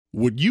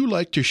Would you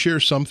like to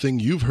share something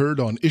you've heard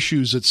on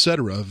Issues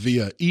Etc.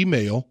 via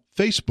email,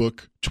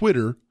 Facebook,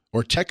 Twitter,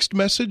 or text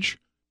message?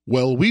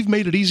 Well, we've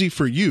made it easy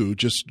for you.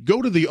 Just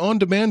go to the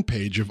on-demand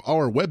page of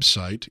our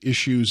website,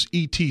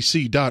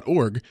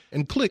 issuesetc.org,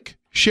 and click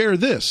Share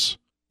This.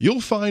 You'll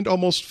find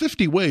almost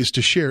 50 ways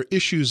to share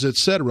Issues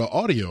Etc.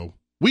 audio.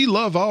 We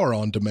love our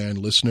on-demand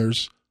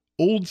listeners.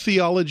 Old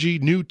Theology,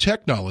 New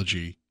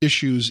Technology,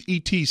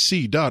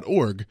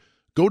 issuesetc.org.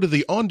 Go to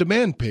the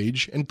on-demand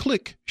page and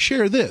click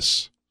Share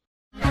This.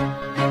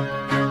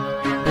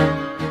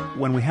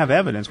 When we have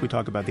evidence, we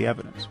talk about the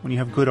evidence. When you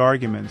have good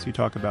arguments, you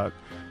talk about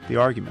the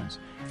arguments.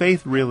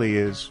 Faith really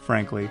is,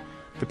 frankly,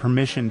 the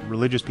permission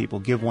religious people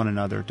give one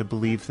another to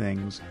believe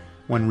things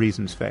when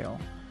reasons fail.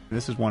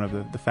 This is one of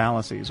the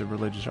fallacies of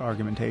religious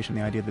argumentation,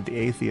 the idea that the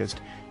atheist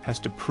has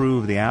to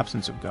prove the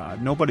absence of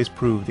God. Nobody's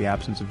proved the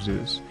absence of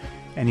Zeus,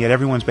 and yet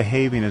everyone's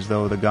behaving as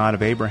though the God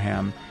of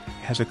Abraham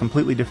has a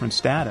completely different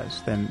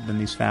status than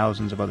these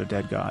thousands of other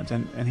dead gods,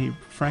 and he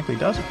frankly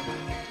doesn't.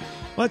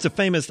 Well, it's a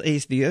famous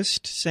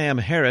atheist, Sam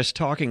Harris,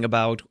 talking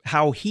about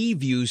how he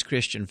views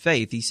Christian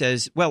faith. He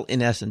says, well,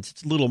 in essence,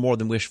 it's a little more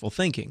than wishful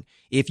thinking.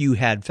 If you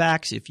had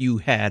facts, if you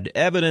had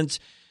evidence,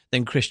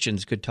 then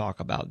Christians could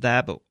talk about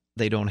that, but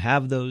they don't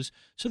have those,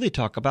 so they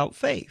talk about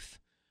faith.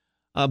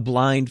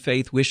 Blind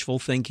faith, wishful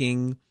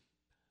thinking.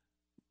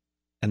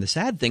 And the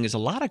sad thing is a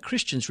lot of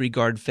Christians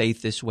regard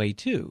faith this way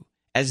too,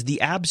 as the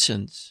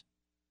absence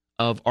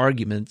of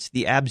arguments,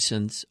 the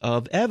absence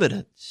of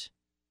evidence.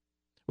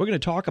 We're going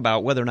to talk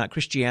about whether or not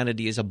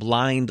Christianity is a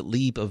blind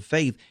leap of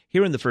faith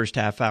here in the first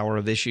half hour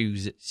of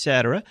Issues,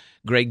 Etc.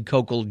 Greg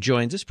Koukl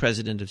joins us,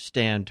 president of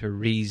Stand to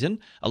Reason.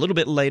 A little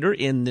bit later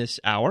in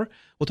this hour,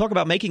 we'll talk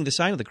about making the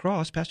sign of the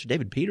cross. Pastor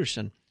David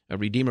Peterson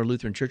of Redeemer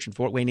Lutheran Church in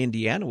Fort Wayne,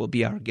 Indiana, will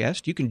be our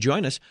guest. You can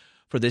join us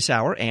for this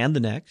hour and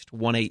the next,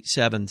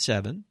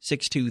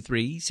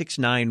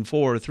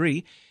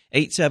 1-877-623-6943,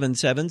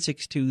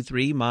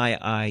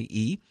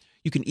 877-623-MY-IE.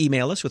 You can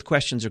email us with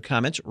questions or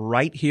comments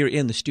right here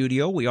in the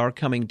studio. We are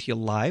coming to you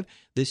live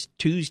this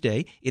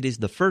Tuesday. It is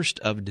the 1st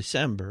of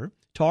December.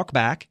 Talk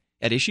back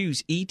at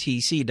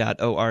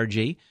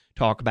issuesetc.org.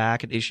 Talk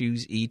back at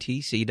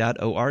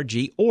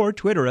issuesetc.org, or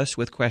Twitter us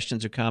with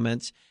questions or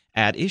comments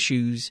at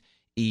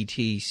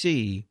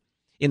issuesetc.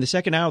 In the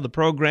second hour of the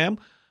program,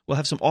 we'll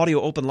have some audio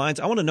open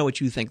lines. I want to know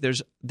what you think.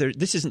 This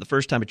isn't the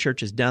first time a church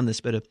has done this,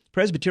 but a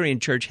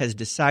Presbyterian church has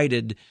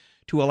decided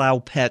to allow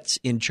pets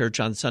in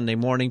church on Sunday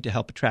morning to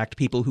help attract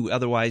people who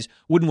otherwise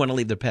wouldn't want to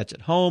leave their pets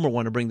at home or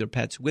want to bring their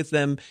pets with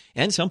them.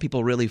 And some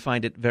people really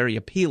find it very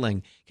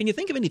appealing. Can you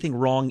think of anything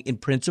wrong in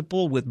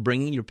principle with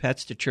bringing your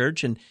pets to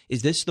church? And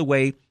is this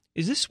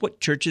what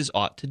churches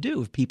ought to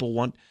do? If people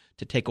want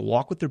to take a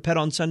walk with their pet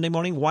on Sunday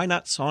morning, why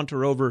not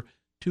saunter over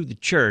to the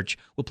church?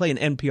 We'll play an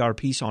NPR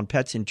piece on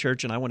pets in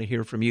church, and I want to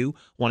hear from you.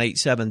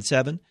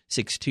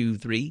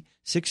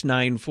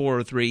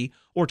 1-877-623-6943,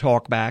 or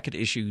talk back at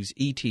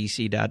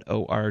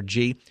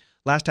issuesetc.org.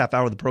 Last half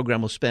hour of the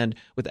program we'll spend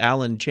with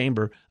Alan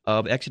Chamber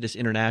of Exodus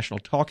International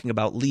talking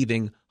about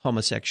leaving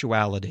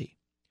homosexuality.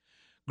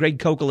 Greg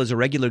Koukl is a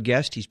regular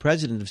guest. He's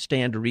president of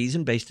Stand to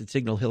Reason, based in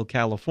Signal Hill,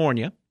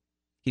 California.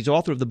 He's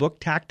author of the book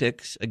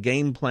Tactics, A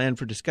Game Plan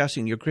for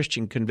Discussing Your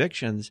Christian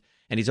Convictions,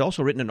 and he's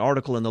also written an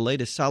article in the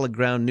latest Solid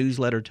Ground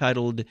newsletter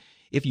titled,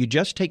 If You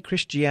Just Take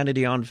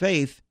Christianity on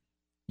Faith,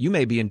 You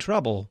May Be in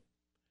Trouble.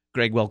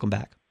 Greg, welcome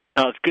back.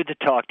 It's good to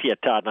talk to you,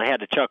 Todd, and I had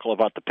to chuckle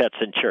about the pets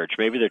in church.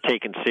 Maybe they're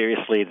taking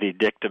seriously the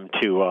dictum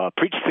to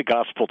preach the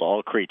gospel to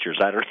all creatures.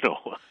 I don't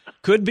know.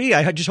 Could be.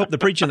 I just hope they're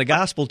preaching the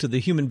gospel to the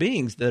human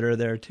beings that are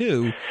there,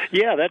 too.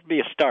 Yeah, that'd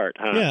be a start,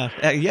 huh?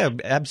 Yeah,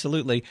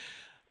 absolutely.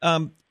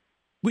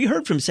 We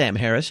heard from Sam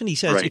Harris, and he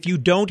says, Right. If you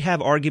don't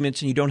have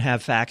arguments and you don't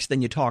have facts,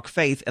 then you talk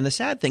faith. And the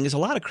sad thing is a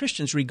lot of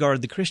Christians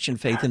regard the Christian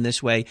faith in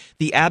this way,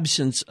 the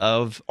absence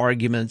of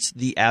arguments,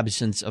 the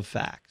absence of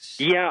facts.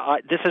 Yeah,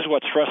 this is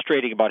what's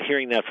frustrating about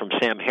hearing that from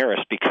Sam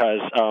Harris, because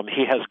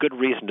he has good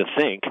reason to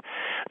think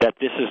that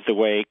this is the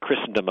way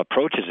Christendom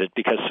approaches it,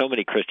 because so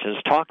many Christians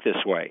talk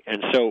this way.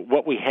 And so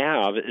what we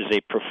have is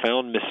a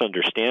profound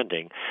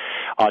misunderstanding,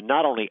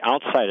 not only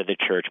outside of the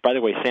church. By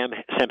the way, Sam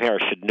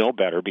Harris should know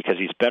better because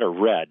he's better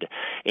read.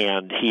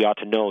 And he ought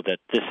to know that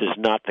this is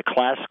not the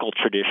classical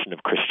tradition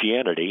of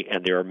Christianity,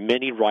 and there are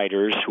many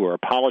writers who are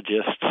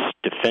apologists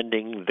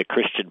defending the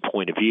Christian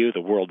point of view, the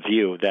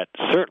worldview, that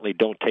certainly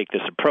don't take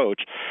this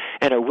approach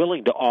and are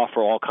willing to offer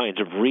all kinds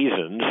of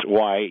reasons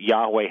why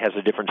Yahweh has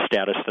a different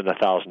status than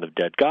 1,000 of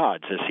dead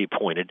gods, as he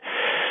pointed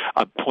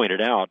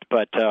out.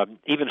 But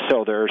even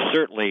so, there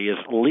certainly is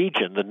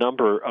legion, the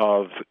number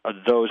of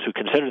those who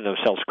consider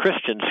themselves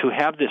Christians, who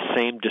have this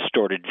same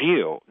distorted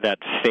view, that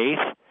faith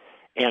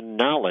and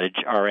knowledge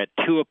are at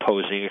two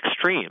opposing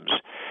extremes.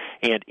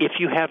 And if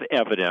you have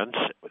evidence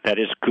that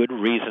is good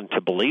reason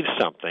to believe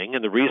something,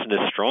 and the reason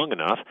is strong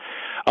enough,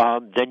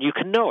 then you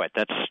can know it.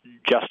 That's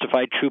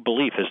justified true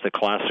belief is the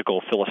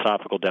classical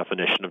philosophical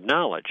definition of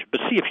knowledge. But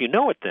see, if you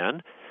know it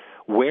then,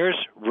 where's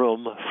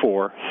room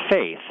for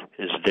faith,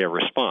 is their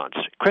response,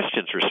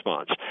 Christians'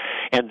 response.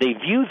 And they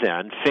view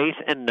then faith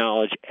and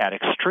knowledge at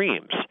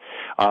extremes.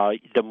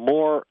 The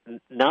more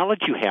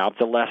knowledge you have,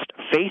 the less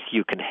faith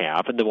you can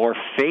have, and the more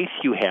faith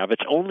you have,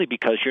 it's only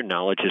because your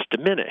knowledge is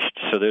diminished.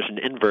 So there's an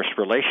inverse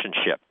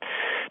relationship.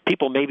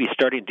 People may be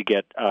starting to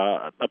get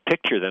a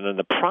picture then of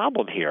the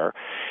problem here,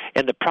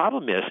 and the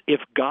problem is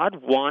if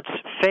God wants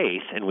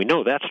faith, and we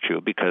know that's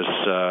true because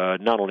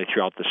not only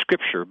throughout the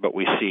Scripture, but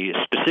we see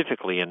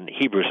specifically in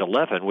Hebrews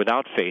 11,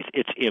 without faith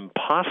it's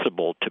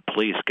impossible to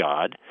please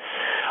God.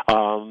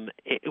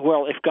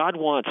 Well, if God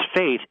wants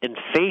faith, and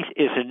faith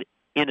is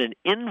in an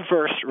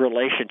inverse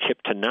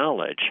relationship to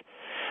knowledge,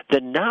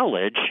 then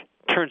knowledge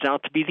turns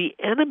out to be the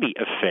enemy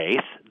of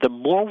faith. The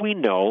more we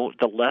know,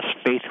 the less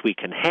faith we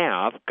can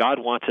have. God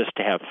wants us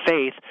to have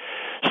faith,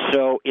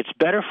 so it's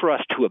better for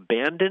us to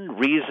abandon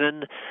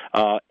reason,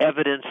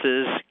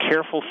 evidences,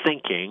 careful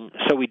thinking,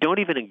 so we don't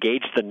even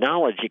engage the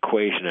knowledge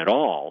equation at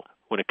all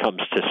when it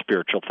comes to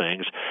spiritual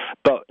things,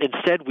 but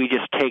instead we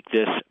just take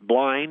this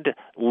blind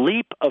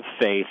leap of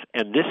faith,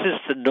 and this is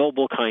the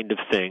noble kind of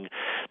thing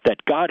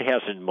that God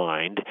has in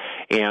mind,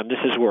 and this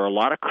is where a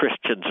lot of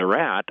Christians are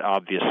at,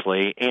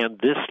 obviously, and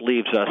this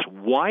leaves us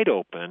wide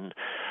open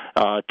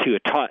to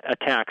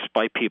attacks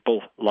by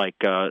people like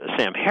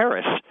Sam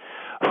Harris,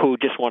 who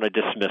just want to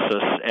dismiss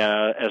us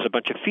as a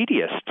bunch of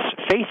faithists,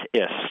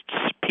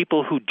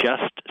 people who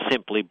just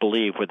simply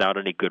believe without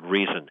any good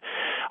reason.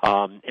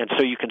 And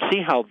so you can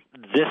see how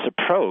this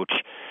approach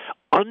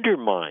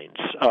undermines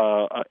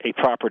a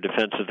proper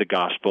defense of the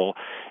gospel,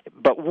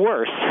 but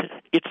worse,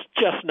 it's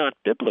just not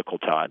biblical,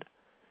 Todd.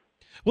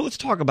 Well, let's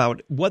talk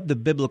about what the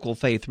biblical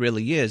faith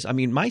really is. I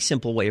mean, my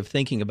simple way of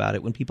thinking about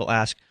it when people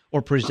ask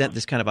or present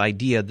this kind of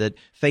idea that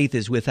faith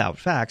is without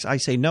facts, I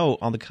say no.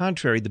 On the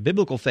contrary, the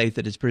biblical faith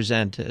that is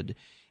presented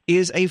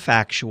is a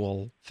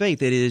factual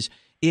faith. It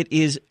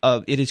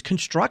is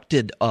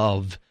constructed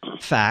of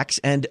facts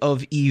and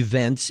of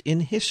events in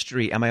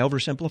history. Am I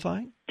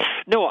oversimplifying?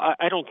 No,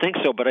 I don't think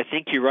so, but I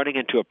think you're running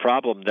into a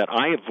problem that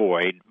I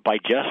avoid by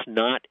just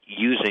not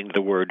using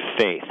the word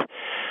faith.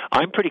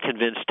 I'm pretty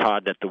convinced,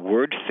 Todd, that the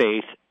word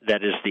faith,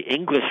 that is the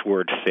English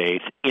word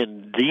faith,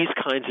 in these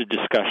kinds of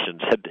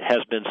discussions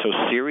has been so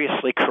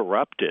seriously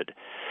corrupted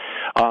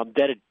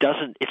that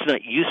it's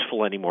not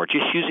useful anymore.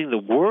 Just using the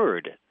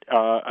word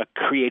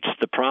creates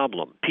the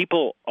problem.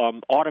 People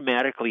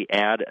automatically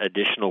add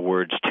additional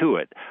words to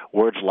it,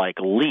 words like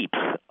leap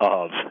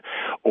of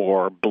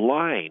or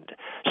blind.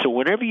 So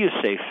whenever you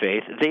say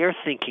faith, they are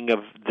thinking of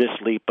this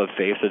leap of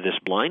faith or this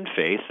blind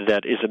faith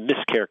that is a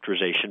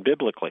mischaracterization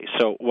biblically.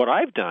 So what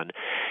I've done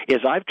is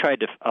I've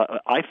tried to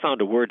I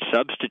found a word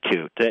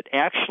substitute that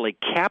actually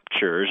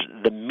captures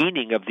the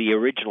meaning of the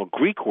original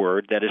Greek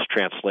word that is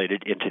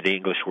translated into the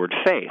English word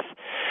faith.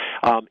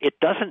 It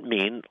doesn't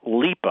mean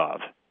leap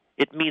of.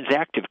 It means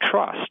active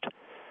trust.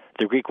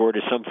 The Greek word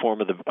is some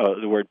form of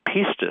the word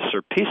pistis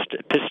or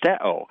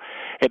pisteo.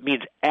 It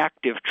means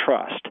active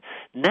trust.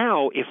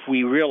 Now, if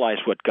we realize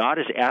what God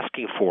is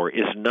asking for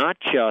is not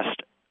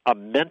just a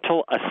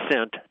mental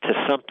assent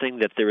to something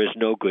that there is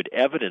no good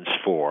evidence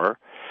for,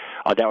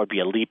 that would be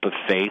a leap of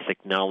faith,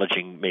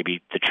 acknowledging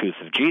maybe the truth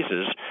of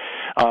Jesus,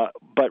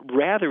 but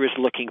rather is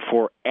looking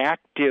for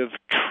active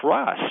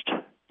trust.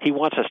 He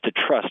wants us to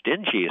trust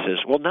in Jesus.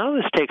 Well, now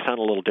this takes on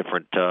a little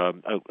different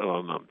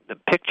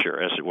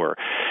picture, as it were,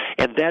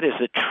 and that is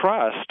that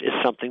trust is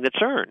something that's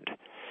earned.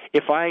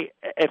 If I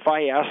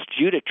asked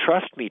you to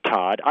trust me,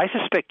 Todd, I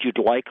suspect you'd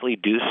likely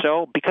do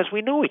so because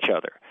we know each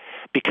other,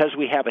 because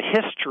we have a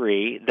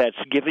history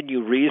that's given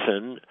you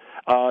reason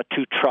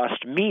to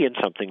trust me in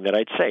something that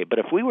I'd say. But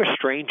if we were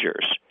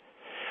strangers,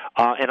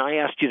 and I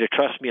asked you to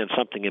trust me on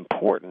something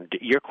important,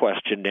 your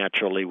question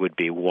naturally would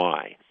be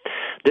why.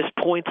 This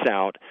points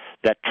out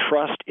that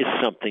trust is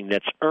something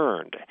that's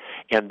earned,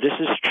 and this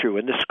is true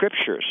in the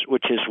Scriptures,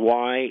 which is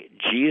why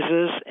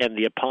Jesus and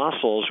the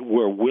apostles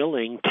were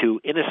willing to,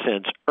 in a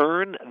sense,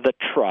 earn the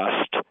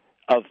trust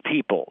of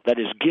people. That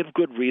is, give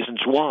good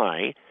reasons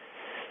why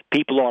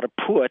people ought to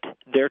put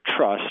their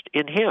trust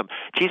in Him.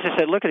 Jesus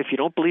said, look, if you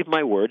don't believe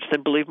my words,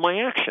 then believe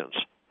my actions.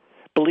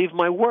 Believe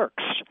my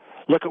works.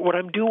 Look at what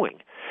I'm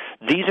doing.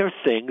 These are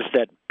things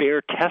that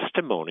bear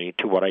testimony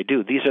to what I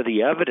do. These are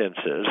the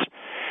evidences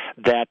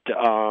that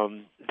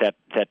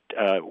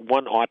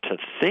one ought to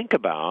think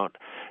about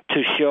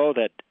to show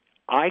that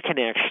I can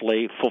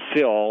actually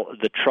fulfill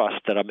the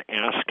trust that I'm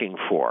asking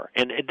for.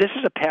 And this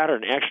is a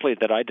pattern, actually,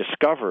 that I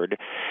discovered,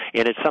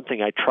 and it's something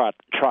I trot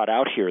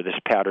out here, this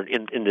pattern,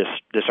 in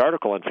this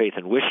article on faith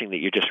and wishing that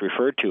you just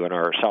referred to in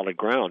our Solid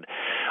Ground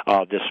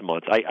this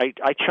month.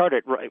 I chart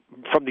it right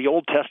from the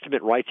Old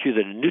Testament right through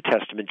the New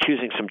Testament,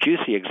 choosing some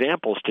juicy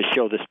examples to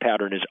show this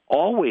pattern is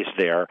always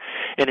there,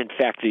 and in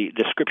fact, the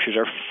Scriptures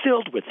are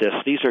filled with this.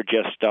 These are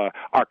just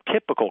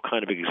archetypical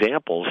kind of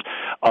examples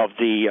of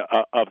the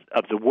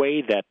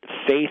way that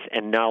faith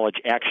and knowledge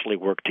actually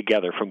work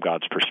together from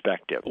God's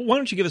perspective. Why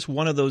don't you give us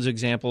one of those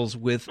examples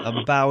with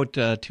about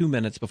 2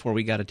 minutes before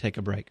we got to take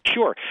a break?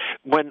 Sure.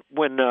 When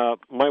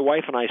my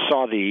wife and I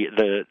saw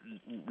the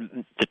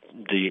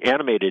the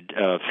animated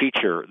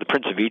feature, The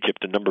Prince of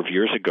Egypt, a number of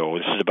years ago.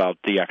 This is about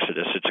the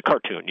Exodus. It's a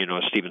cartoon,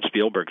 a Steven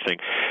Spielberg thing.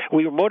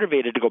 We were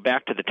motivated to go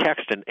back to the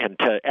text and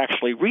to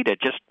actually read it.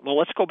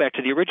 Let's go back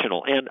to the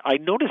original. And I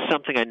noticed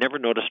something I never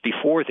noticed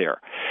before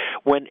there.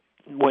 When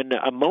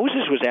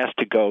Moses was asked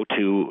to go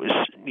to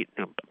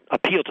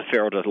appeal to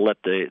Pharaoh to let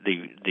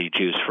the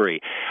Jews free,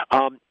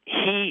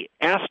 he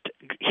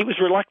was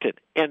reluctant,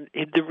 and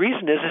the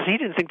reason is he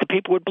didn't think the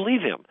people would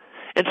believe him,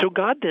 and so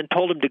God then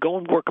told him to go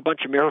and work a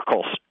bunch of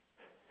miracles.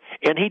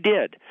 And he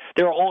did.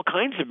 There are all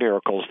kinds of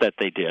miracles that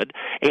they did,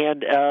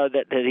 and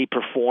that he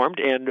performed,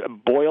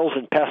 and boils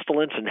and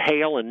pestilence and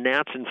hail and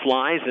gnats and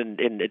flies and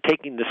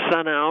taking the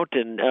sun out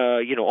and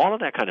all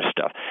of that kind of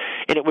stuff.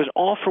 And it was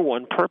all for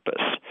one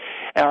purpose.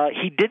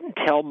 He didn't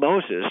tell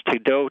Moses to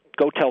go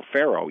tell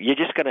Pharaoh, you're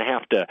just going to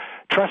have to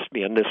trust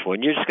me on this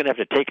one. You're just going to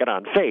have to take it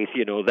on faith,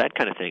 that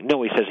kind of thing.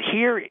 No, he says,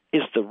 here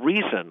is the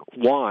reason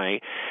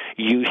why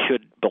you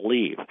should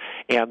believe.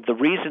 And the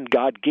reason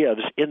God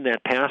gives in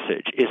that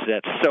passage is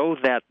that so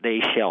that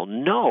they shall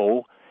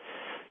know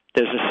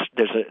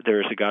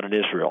there's a God in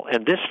Israel.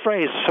 And this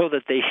phrase, so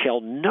that they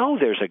shall know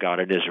there's a God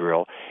in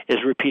Israel, is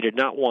repeated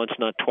not once,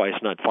 not twice,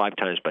 not 5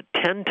 times, but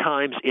 10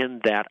 times in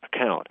that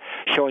account,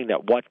 showing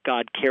that what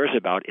God cares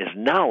about is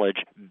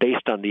knowledge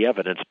based on the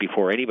evidence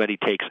before anybody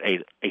takes a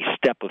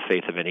step of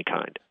faith of any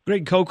kind.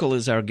 Greg Koukl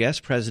is our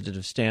guest, president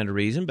of Stand to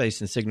Reason,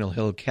 based in Signal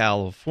Hill,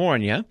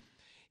 California.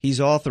 He's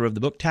author of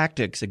the book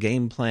Tactics, a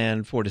game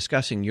plan for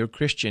discussing your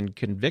Christian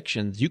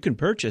convictions. You can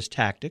purchase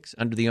Tactics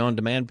under the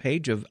on-demand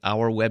page of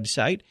our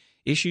website,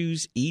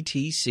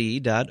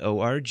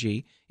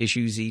 issuesetc.org,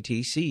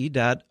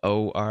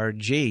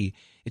 issuesetc.org.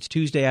 It's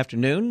Tuesday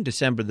afternoon,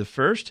 December the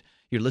 1st.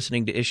 You're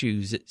listening to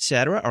Issues,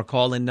 Etc. Our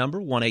call-in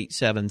number,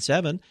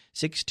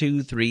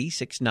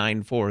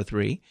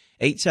 1-877-623-6943,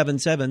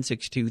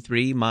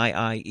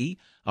 877-623-MY-IE.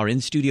 Our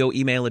in-studio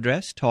email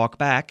address,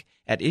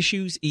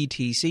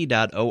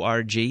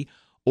 talkback@issuesetc.org,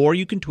 or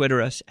you can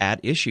Twitter us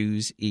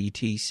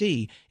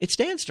 @issuesetc. It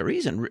stands to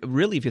reason,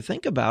 really, if you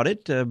think about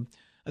it.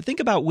 Think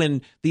about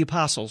when the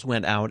apostles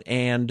went out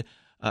and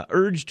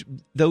urged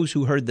those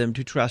who heard them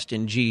to trust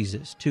in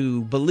Jesus,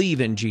 to believe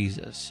in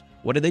Jesus.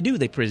 What did they do?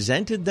 They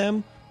presented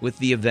them with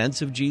the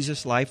events of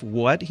Jesus' life,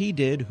 what he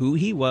did, who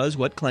he was,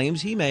 what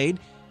claims he made,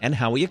 and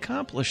how he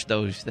accomplished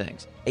those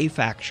things. A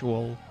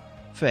factual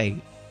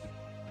faith.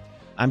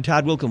 I'm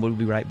Todd Wilkin. We'll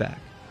be right back.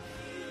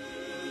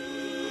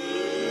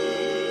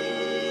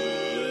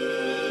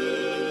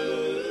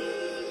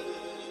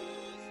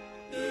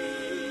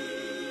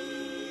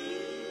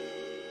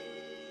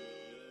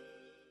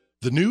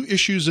 The new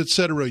Issues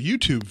Etc.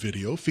 YouTube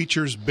video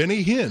features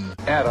Benny Hinn.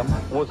 Adam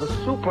was a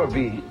super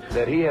being,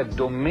 that he had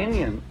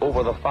dominion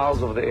over the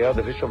fowls of the air,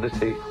 the fish of the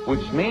sea,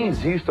 which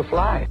means he used to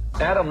fly.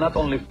 Adam not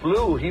only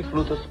flew, he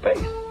flew to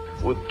space.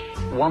 With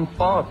one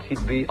thought,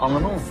 he'd be on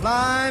the moon.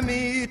 Fly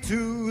me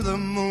to the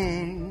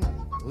moon,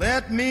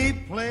 let me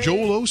play.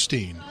 Joel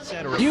Osteen.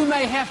 You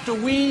may have to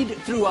weed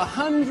through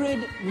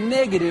 100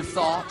 negative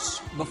thoughts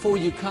before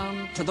you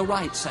come to the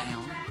right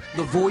sound.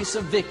 The voice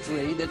of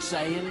victory that's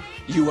saying,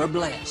 you are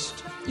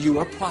blessed, you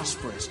are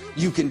prosperous,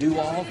 you can do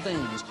all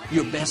things,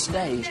 your best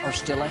days are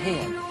still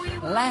ahead.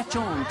 Latch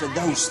on to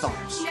those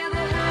thoughts.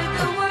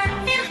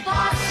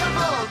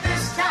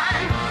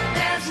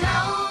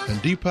 And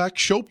Deepak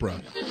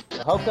Chopra.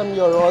 How come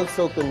you're all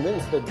so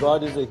convinced that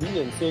God is a he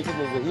and Satan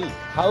is a he?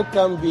 How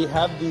come we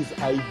have these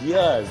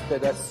ideas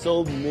that are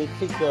so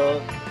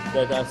mythical,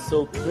 that are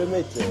so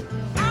primitive?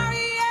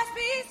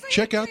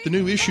 Check out the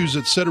new Issues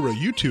Etc.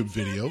 YouTube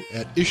video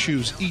at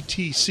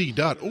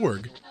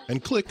issuesetc.org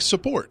and click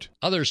Support.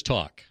 Others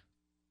talk.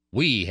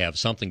 We have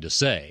something to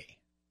say.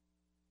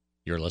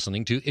 You're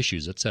listening to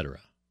Issues Etc.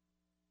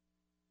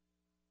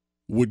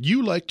 Would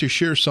you like to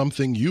share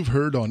something you've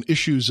heard on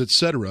Issues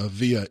Etc.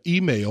 via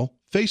email,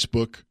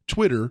 Facebook,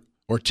 Twitter,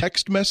 or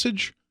text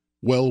message?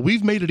 Well,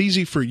 we've made it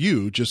easy for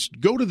you.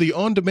 Just go to the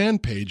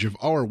on-demand page of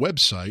our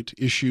website,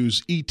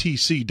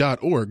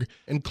 issuesetc.org,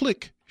 and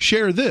click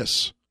Share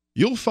This.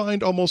 You'll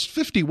find almost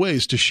 50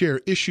 ways to share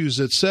Issues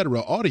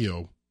Etc.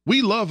 audio.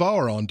 We love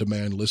our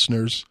on-demand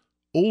listeners.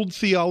 Old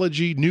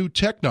theology, new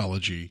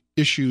technology,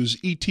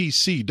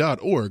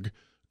 issuesetc.org.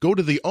 Go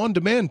to the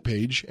on-demand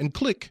page and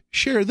click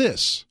Share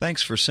This.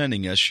 Thanks for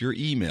sending us your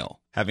email.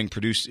 Having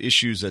produced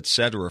Issues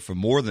Etc. for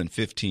more than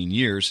 15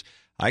 years,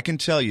 I can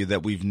tell you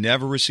that we've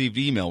never received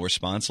email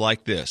response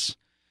like this.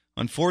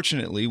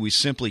 Unfortunately, we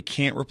simply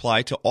can't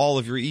reply to all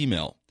of your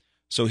email.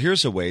 So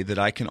here's a way that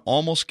I can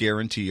almost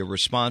guarantee a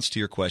response to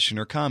your question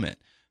or comment.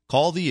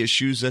 Call the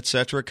Issues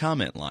Etc.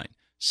 comment line,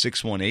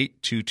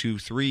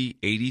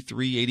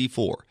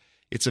 618-223-8384.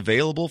 It's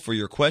available for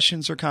your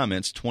questions or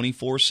comments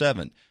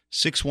 24/7,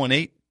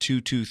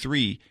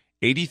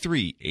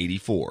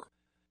 618-223-8384.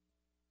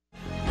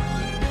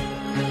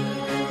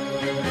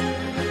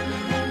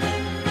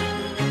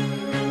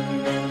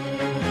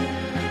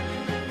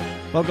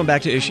 Welcome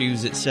back to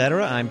Issues,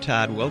 Etc. I'm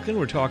Todd Wilkin.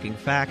 We're talking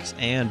facts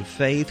and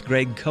faith.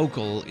 Greg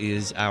Koukl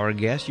is our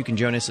guest. You can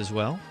join us as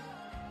well.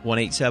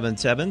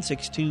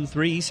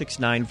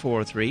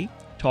 1-877-623-6943.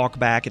 talk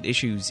back at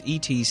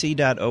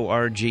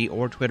issuesetc.org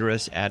or Twitter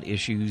us at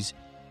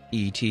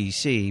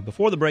issuesetc.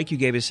 Before the break, you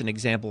gave us an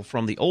example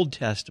from the Old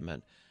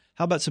Testament.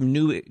 How about some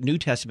New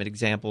Testament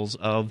examples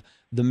of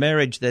the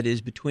marriage that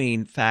is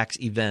between facts,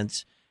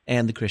 events,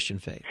 and the Christian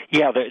faith?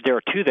 Yeah, there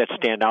are two that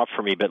stand out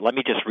for me, but let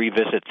me just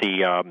revisit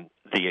the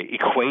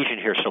equation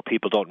here so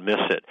people don't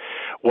miss it.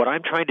 What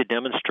I'm trying to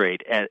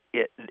demonstrate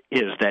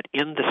is that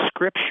in the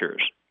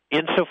Scriptures,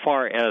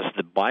 insofar as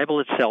the Bible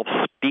itself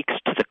speaks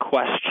to the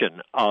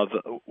question of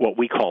what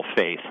we call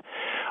faith,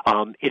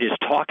 it is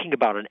talking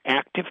about an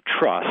active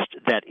trust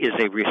that is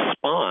a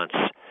response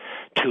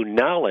to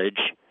knowledge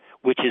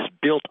which is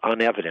built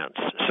on evidence.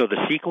 So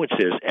the sequence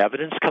is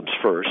evidence comes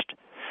first.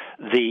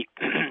 The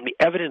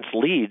evidence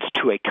leads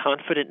to a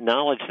confident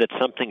knowledge that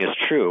something is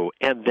true,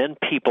 and then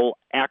people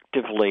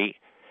actively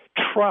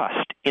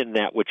trust in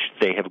that which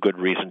they have good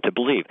reason to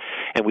believe.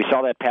 And we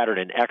saw that pattern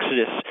in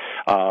Exodus,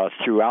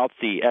 throughout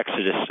the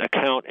Exodus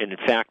account, and in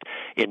fact,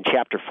 in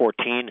chapter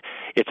 14,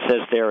 it says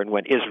there, and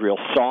when Israel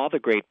saw the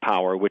great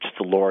power which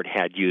the Lord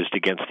had used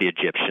against the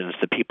Egyptians,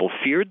 the people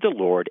feared the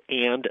Lord,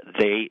 and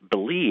they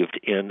believed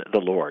in the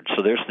Lord.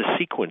 So there's the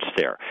sequence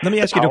there. Let me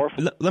ask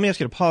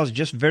you to pause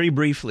just very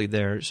briefly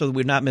there so that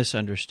we're not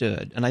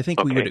misunderstood. And I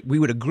think we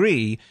would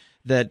agree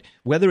that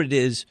whether it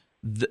is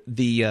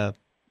the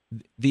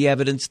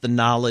evidence, the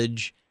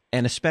knowledge,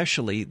 and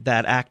especially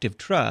that active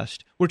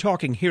trust, we're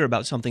talking here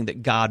about something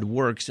that God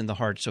works in the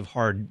hearts of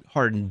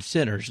hardened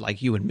sinners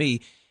like you and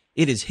me.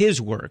 It is His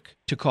work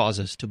to cause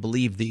us to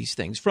believe these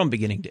things from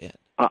beginning to end.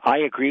 I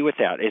agree with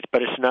that,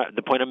 but it's not.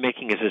 The point I'm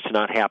making is it's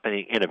not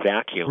happening in a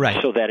vacuum,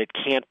 right. So that it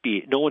can't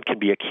be. No one can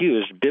be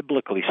accused,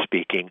 biblically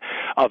speaking,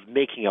 of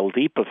making a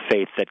leap of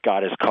faith that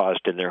God has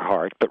caused in their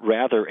heart, but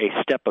rather a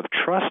step of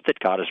trust that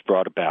God has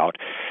brought about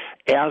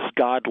as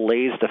God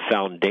lays the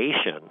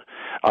foundation,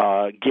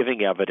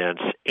 giving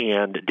evidence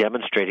and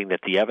demonstrating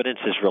that the evidence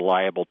is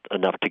reliable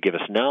enough to give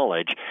us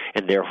knowledge,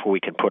 and therefore we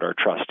can put our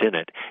trust in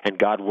it. And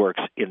God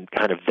works in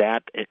kind of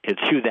that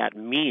through that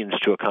means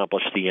to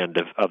accomplish the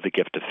end of the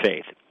gift of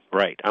faith.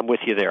 Right, I'm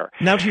with you there.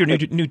 Now to your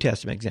New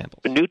Testament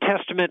examples. The New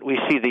Testament, we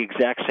see the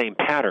exact same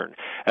pattern.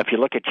 If you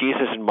look at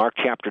Jesus in Mark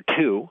chapter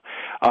 2,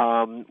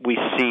 we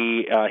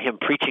see him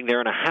preaching there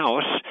in a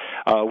house,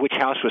 which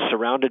house was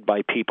surrounded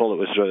by people. It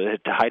was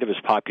at the height of his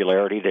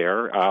popularity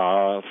there.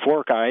 4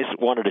 guys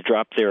wanted to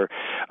drop their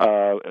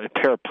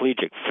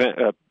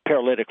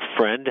paralytic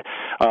friend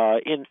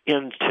in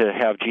to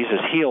have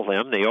Jesus heal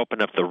them. They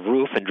opened up the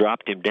roof and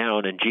dropped him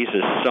down, and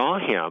Jesus saw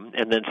him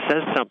and then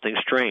says something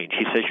strange.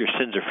 He says, "Your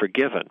sins are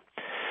forgiven."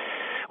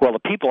 Well, the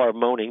people are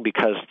moaning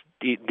because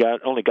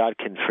only God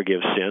can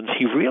forgive sins.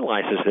 He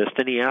realizes this,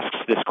 then he asks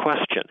this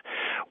question: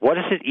 what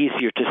is it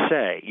easier to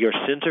say, "Your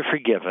sins are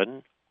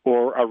forgiven,"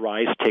 or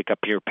 "Arise, take up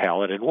your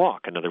pallet and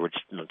walk"? In other words,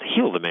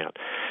 heal the man.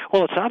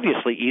 Well, it's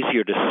obviously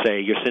easier to say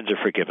your sins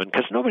are forgiven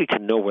because nobody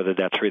can know whether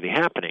that's really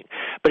happening.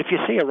 But if you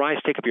say "Arise,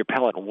 take up your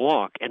pallet and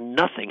walk" and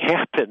nothing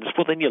happens,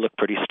 well, then you look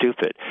pretty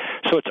stupid.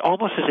 So it's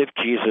almost as if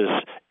Jesus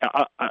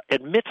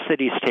admits that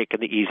he's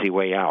taken the easy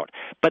way out.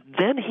 But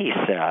then he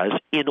says,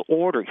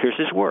 here's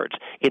his words,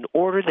 "in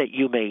order that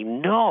you may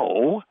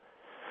know,"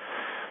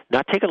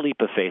 not take a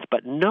leap of faith,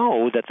 but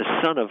know that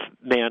the Son of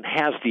Man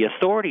has the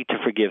authority to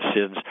forgive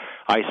sins,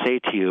 I say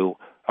to you,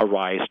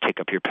 arise, take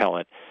up your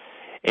pallet,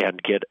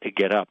 and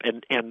get up.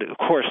 And of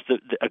course,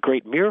 a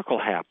great miracle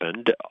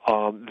happened,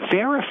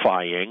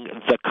 verifying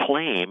the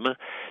claim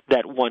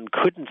that one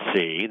couldn't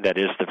see, that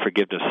is, the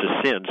forgiveness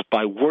of sins,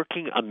 by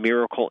working a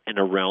miracle in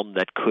a realm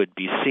that could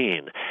be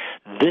seen.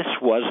 This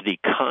was the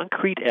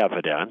concrete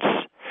evidence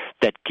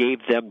that gave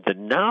them the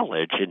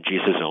knowledge, in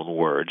Jesus' own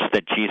words,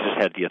 that Jesus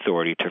had the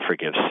authority to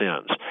forgive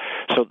sins.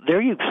 So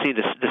there you see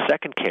the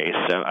second case.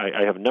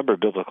 I have a number of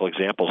biblical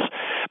examples,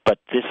 but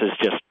this is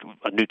just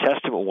a New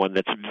Testament one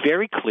that's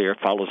very clear,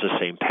 follows the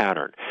same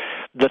pattern.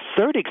 The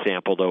third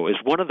example, though, is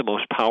one of the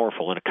most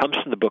powerful, and it comes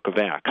from the book of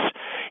Acts.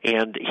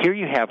 And here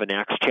you have in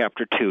Acts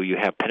chapter 2, you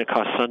have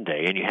Pentecost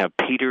Sunday, and you have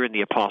Peter and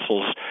the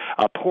apostles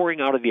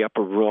pouring out of the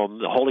upper room.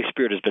 The Holy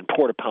Spirit has been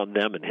poured upon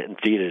them, and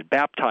indeed it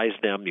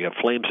baptized them. You have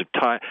flames of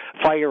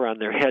fire on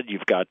their head.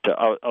 You've got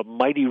a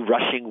mighty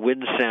rushing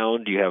wind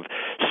sound. You have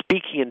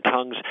speaking in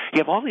tongues. You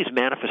have all these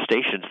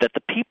manifestations that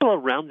the people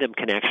around them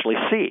can actually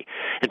see.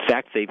 In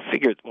fact, they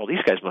figured, well,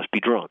 these guys must be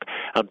drunk.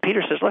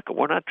 Peter says, look,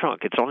 we're not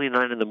drunk. It's only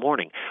 9 a.m.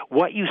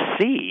 What you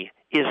see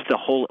is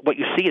what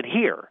you see and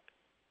hear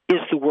is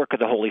the work of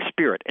the Holy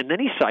Spirit. And then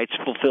he cites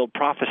fulfilled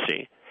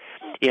prophecy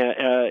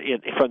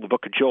from the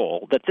book of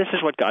Joel, that this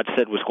is what God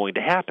said was going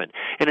to happen.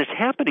 And it's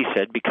happened, he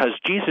said, because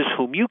Jesus,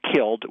 whom you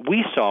killed,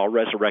 we saw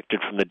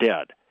resurrected from the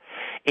dead.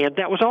 And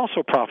that was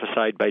also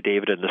prophesied by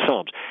David in the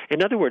Psalms.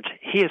 In other words,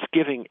 he is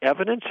giving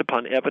evidence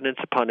upon evidence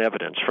upon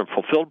evidence from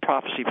fulfilled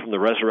prophecy from the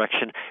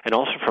resurrection and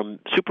also from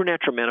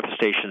supernatural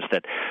manifestations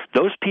that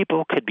those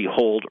people could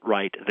behold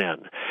right then.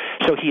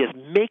 So he is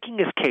making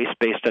his case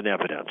based on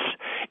evidence,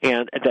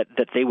 and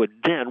that they would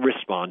then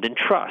respond in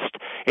trust.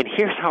 And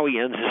here's how he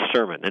ends his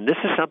sermon. And this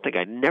is something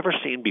I'd never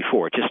seen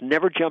before. It just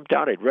never jumped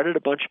out. I'd read it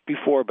a bunch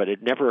before, but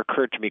it never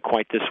occurred to me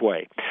quite this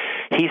way.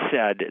 he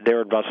said,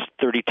 there in verse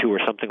 32 or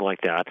something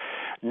like that,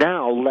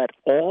 now let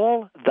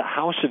all the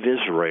house of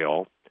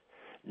Israel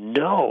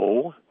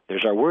know,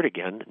 there's our word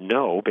again,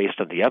 know, based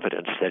on the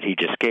evidence that he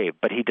just gave,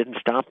 but he didn't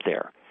stop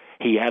there.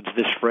 He adds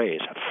this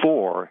phrase,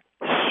 for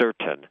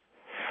certain.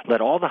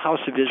 Let all the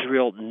house of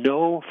Israel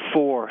know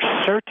for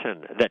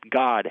certain that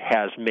God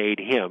has made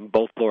him,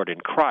 both Lord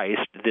and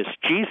Christ, this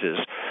Jesus,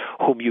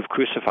 whom you've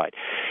crucified.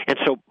 And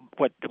so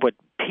what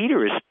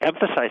Peter is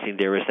emphasizing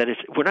there is that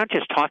we're not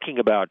just talking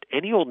about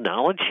any old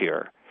knowledge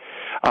here.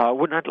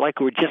 We're not like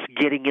we're just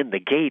getting in the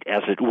gate,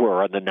 as it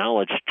were, on the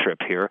knowledge trip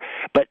here,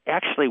 but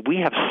actually we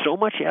have so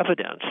much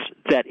evidence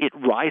that it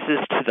rises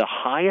to the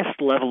highest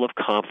level of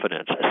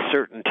confidence,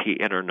 certainty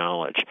in our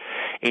knowledge.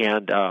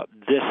 And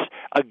this,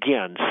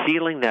 again,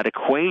 sealing that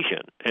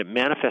equation and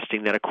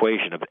manifesting that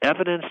equation of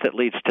evidence that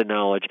leads to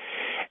knowledge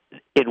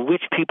in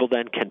which people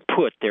then can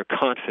put their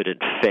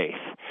confident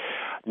faith.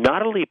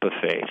 Not a leap of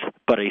faith,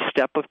 but a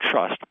step of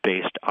trust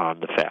based on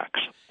the facts.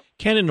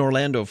 Ken in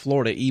Orlando,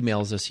 Florida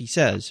emails us. He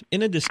says,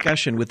 in a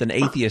discussion with an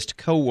atheist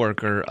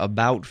coworker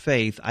about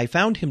faith, I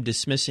found him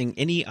dismissing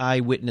any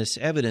eyewitness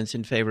evidence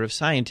in favor of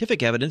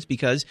scientific evidence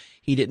because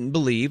he didn't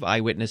believe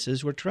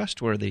eyewitnesses were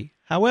trustworthy.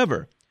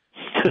 However,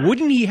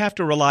 wouldn't he have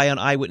to rely on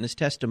eyewitness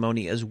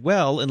testimony as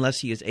well unless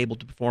he is able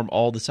to perform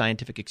all the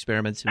scientific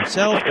experiments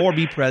himself or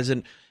be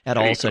present at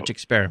all such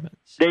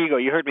experiments? There you go.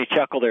 You heard me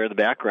chuckle there in the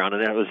background,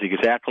 and that was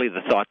exactly the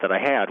thought that I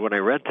had when I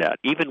read that.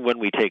 Even when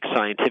we take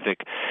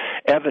scientific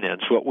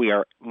evidence, what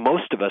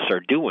most of us are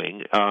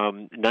doing,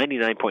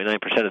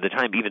 99.9% of the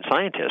time, even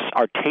scientists,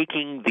 are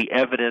taking the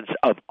evidence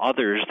of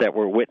others that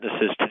were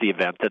witnesses to the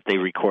event that they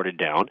recorded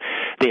down.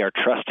 They are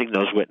trusting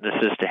those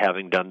witnesses to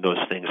having done those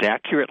things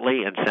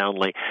accurately and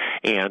soundly,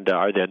 and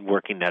are then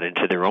working that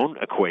into their own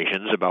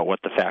equations about what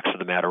the facts of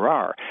the matter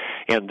are.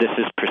 And this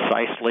is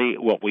precisely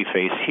what we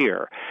face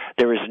here.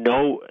 There is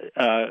no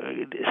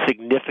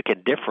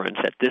significant difference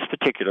at this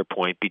particular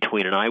point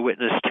between an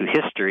eyewitness to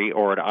history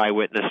or an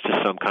eyewitness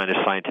to some kind of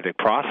scientific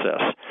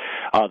process.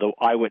 The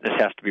eyewitness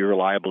has to be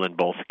reliable in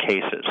both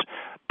cases.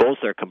 Both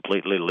are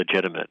completely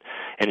legitimate.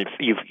 And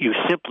you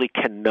simply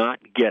cannot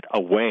get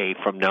away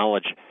from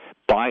knowledge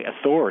by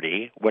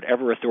authority,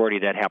 whatever authority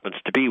that happens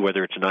to be,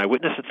 whether it's an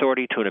eyewitness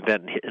authority to an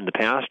event in the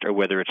past or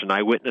whether it's an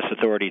eyewitness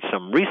authority to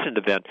some recent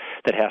event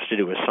that has to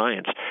do with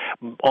science.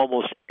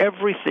 Almost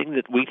everything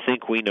that we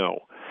think we know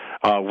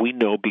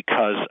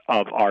because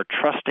of our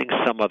trusting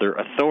some other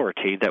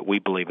authority that we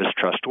believe is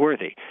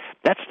trustworthy.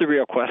 That's the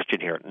real question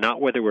here, not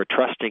whether we're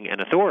trusting an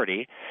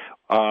authority,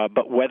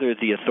 but whether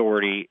the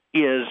authority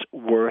is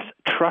worth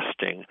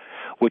trusting,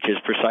 which is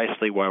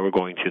precisely why we're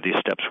going through these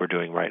steps we're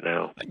doing right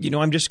now. You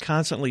know, I'm just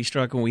constantly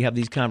struck when we have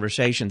these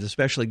conversations,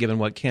 especially given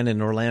what Ken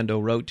in Orlando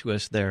wrote to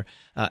us there,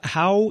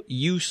 how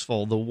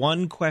useful the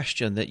one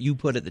question that you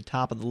put at the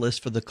top of the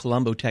list for the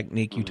Columbo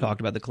technique, you talked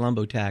about the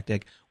Columbo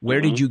tactic,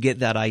 where did you get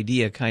that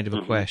idea kind of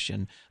a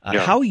question.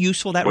 How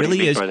useful that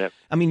really is.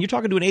 I mean, you're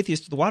talking to an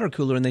atheist at the water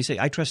cooler and they say,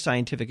 I trust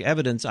scientific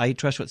evidence, I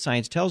trust what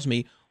science tells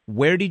me.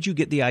 Where did you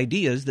get the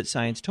ideas that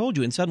science told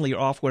you? And suddenly you're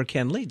off where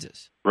Ken leads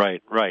us.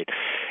 Right.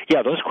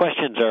 Yeah, those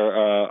questions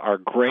are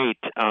great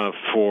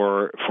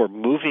for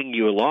moving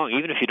you along,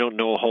 even if you don't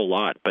know a whole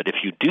lot. But if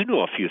you do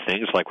know a few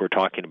things, like we're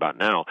talking about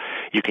now,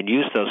 you can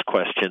use those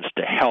questions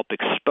to help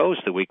expose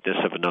the weakness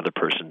of another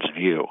person's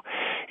view.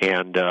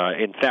 And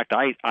in fact,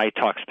 I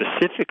talk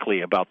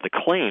specifically about the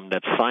claim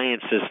that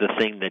science is the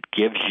thing that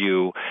gives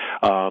you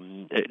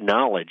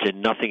knowledge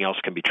and nothing else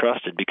can be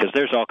trusted, because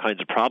there's all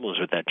kinds of problems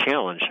with that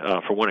challenge.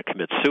 For one, it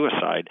commits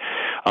suicide.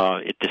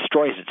 It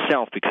destroys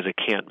itself because it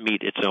can't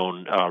meet its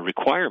own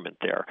requirement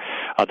there.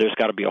 There's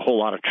got to be a whole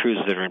lot of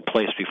truths that are in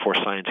place before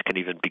science can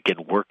even begin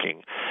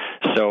working.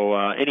 So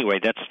anyway,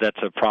 that's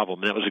a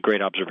problem. That was a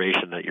great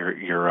observation that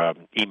your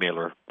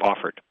emailer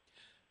offered.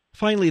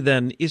 Finally,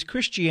 then, is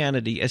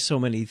Christianity, as so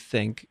many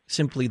think,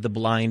 simply the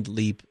blind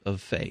leap of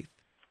faith?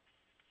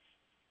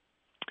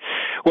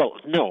 Well,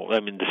 no. I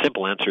mean, the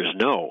simple answer is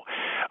no.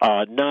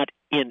 Not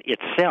in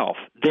itself.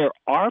 There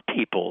are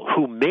people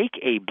who make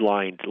a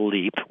blind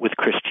leap with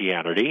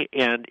Christianity,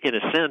 and in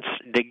a sense,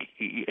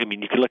 you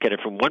can look at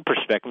it from one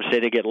perspective and say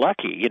they get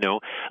lucky.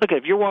 Look,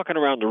 if you're walking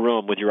around the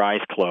room with your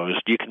eyes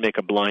closed, you can make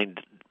a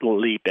blind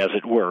leap, as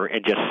it were,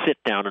 and just sit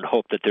down and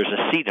hope that there's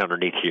a seat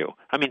underneath you.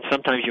 I mean,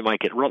 sometimes you might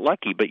get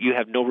lucky, but you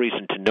have no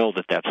reason to know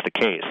that that's the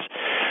case.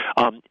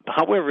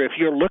 However, if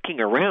you're looking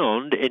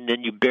around and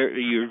then you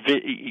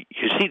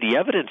see the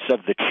evidence of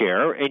the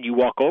chair and you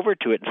walk over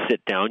to it and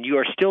sit down, you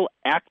are still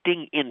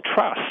acting in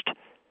trust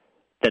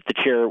that the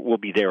chair will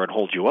be there and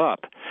hold you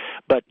up.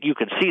 But you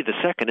can see the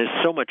second is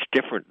so much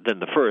different than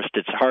the first.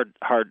 It's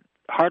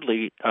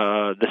hardly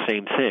the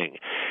same thing.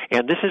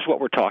 And this is what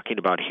we're talking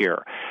about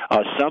here.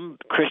 Some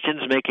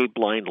Christians make a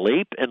blind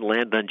leap and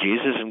land on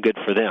Jesus, and good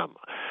for them.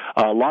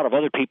 A lot of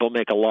other people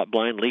make a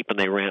blind leap and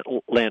they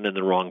land in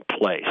the wrong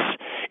place.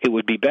 It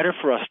would be better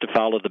for us to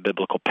follow the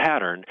biblical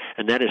pattern,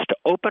 and that is to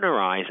open our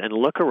eyes and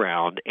look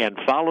around and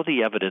follow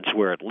the evidence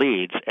where it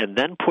leads, and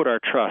then put our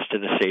trust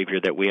in a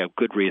Savior that we have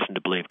good reason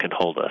to believe can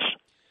hold us.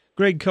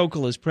 Greg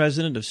Koukl is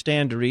president of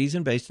Stand to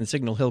Reason, based in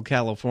Signal Hill,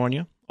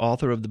 California,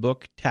 author of the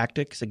book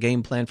Tactics, a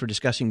Game Plan for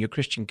Discussing Your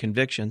Christian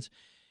Convictions.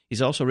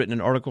 He's also written an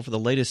article for the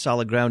latest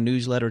Solid Ground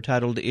newsletter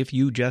titled, If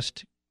You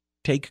Just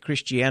Take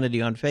Christianity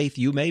on Faith,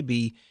 You May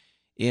Be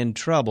in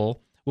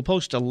Trouble. We'll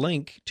post a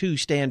link to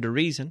Stand to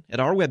Reason at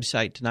our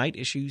website tonight,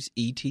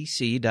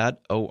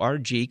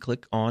 issuesetc.org.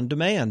 Click on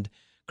demand.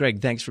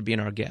 Greg, thanks for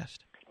being our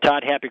guest.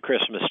 Todd, happy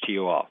Christmas to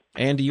you all.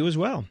 And to you as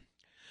well.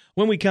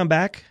 When we come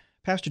back,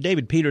 Pastor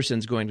David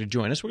Peterson's going to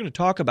join us. We're going to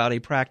talk about a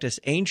practice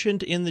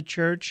ancient in the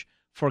church,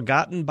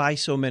 forgotten by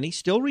so many,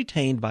 still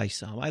retained by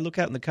some. I look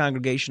out in the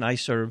congregation I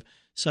serve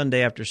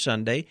Sunday after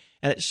Sunday,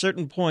 and at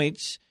certain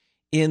points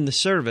in the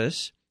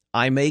service,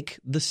 I make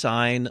the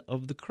sign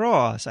of the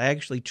cross. I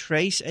actually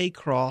trace a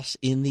cross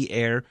in the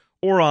air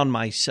or on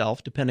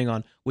myself, depending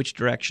on which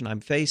direction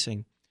I'm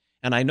facing.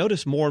 And I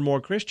notice more and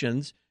more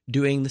Christians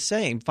doing the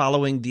same,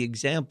 following the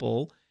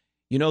example.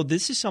 You know,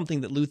 this is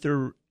something that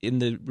Luther in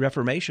the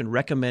Reformation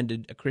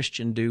recommended a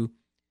Christian do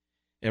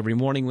every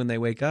morning when they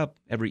wake up,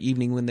 every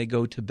evening when they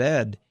go to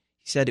bed.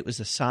 He said it was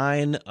a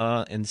sign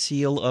and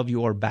seal of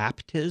your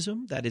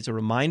baptism. That is a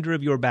reminder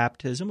of your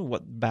baptism, and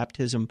what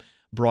baptism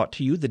brought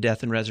to you, the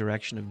death and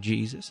resurrection of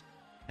Jesus,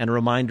 and a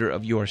reminder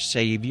of your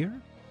Savior.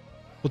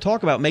 We'll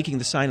talk about making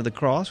the sign of the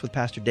cross with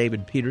Pastor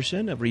David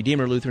Peterson of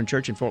Redeemer Lutheran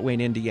Church in Fort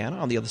Wayne, Indiana,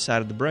 on the other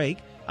side of the break.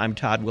 I'm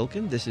Todd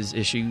Wilkin. This is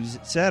Issues,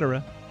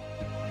 Etc.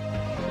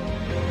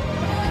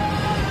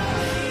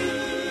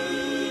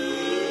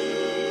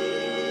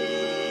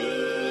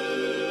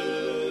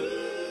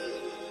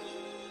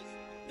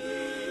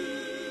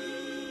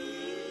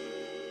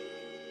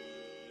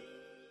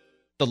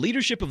 The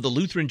leadership of the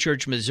Lutheran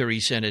Church Missouri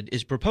Synod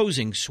is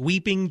proposing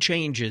sweeping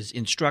changes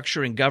in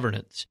structure and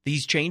governance.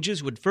 These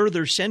changes would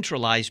further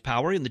centralize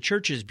power in the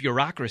church's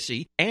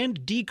bureaucracy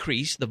and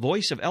decrease the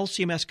voice of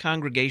LCMS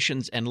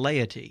congregations and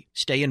laity.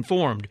 Stay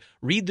informed.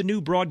 Read the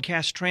new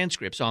broadcast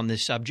transcripts on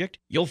this subject.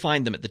 You'll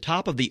find them at the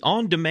top of the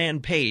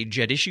on-demand page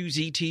at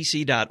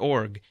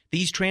issuesetc.org.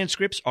 These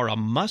transcripts are a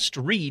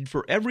must-read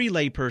for every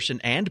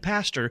layperson and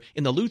pastor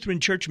in the Lutheran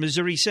Church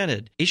Missouri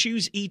Synod.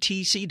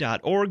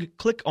 Issuesetc.org.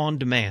 Click on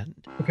demand.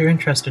 If you're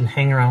interested in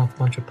hanging around with a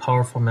bunch of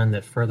powerful men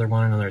that further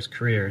one another's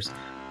careers,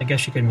 I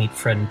guess you could meet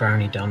Fred and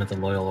Barney down at the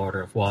Loyal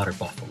Order of Water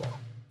Buffalo.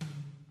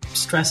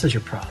 Stress is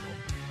your problem,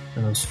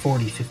 and those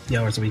 40, 50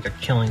 hours a week are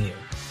killing you,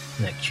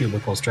 and that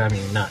cubicle's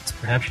driving you nuts.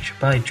 Perhaps you should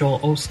buy Joel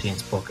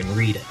Osteen's book and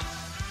read it.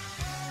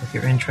 If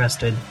you're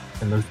interested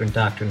in Lutheran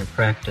doctrine and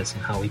practice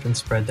and how we can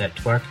spread that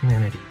to our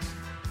communities,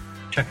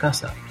 check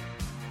us out,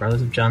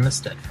 Brothers of John the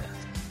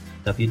Steadfast,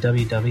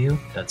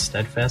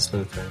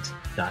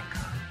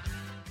 www.steadfastlutherans.com.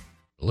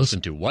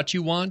 Listen to what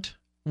you want,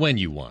 when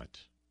you want.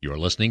 You're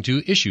listening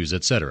to Issues,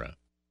 Etc.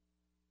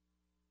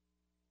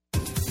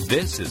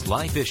 This is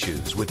Life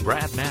Issues with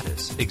Brad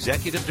Mattis,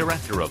 Executive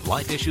Director of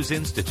Life Issues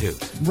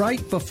Institute.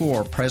 Right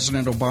before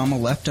President Obama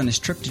left on his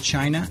trip to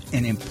China,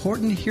 an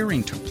important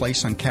hearing took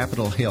place on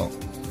Capitol Hill.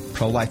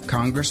 Pro-life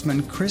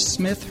Congressman Chris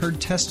Smith heard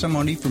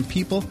testimony from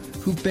people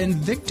who've been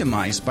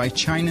victimized by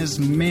China's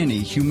many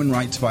human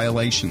rights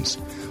violations.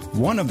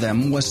 One of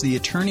them was the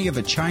attorney of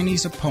a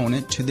Chinese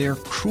opponent to their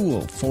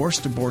cruel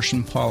forced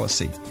abortion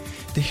policy.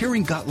 The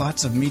hearing got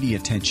lots of media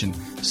attention,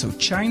 so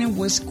China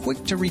was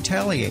quick to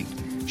retaliate.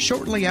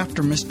 Shortly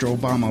after Mr.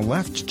 Obama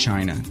left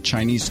China,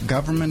 Chinese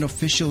government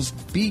officials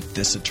beat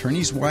this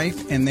attorney's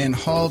wife and then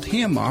hauled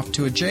him off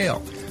to a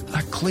jail.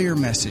 A clear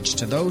message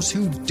to those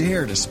who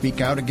dare to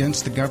speak out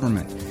against the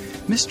government.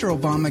 Mr.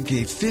 Obama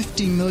gave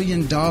 $50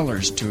 million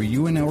to a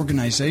UN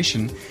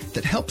organization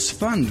that helps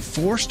fund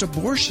forced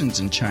abortions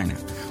in China.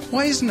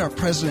 Why isn't our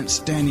president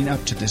standing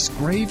up to this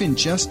grave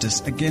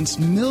injustice against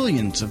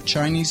millions of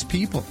Chinese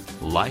people?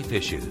 Life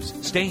Issues.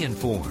 Stay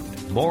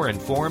informed. More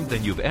informed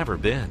than you've ever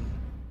been.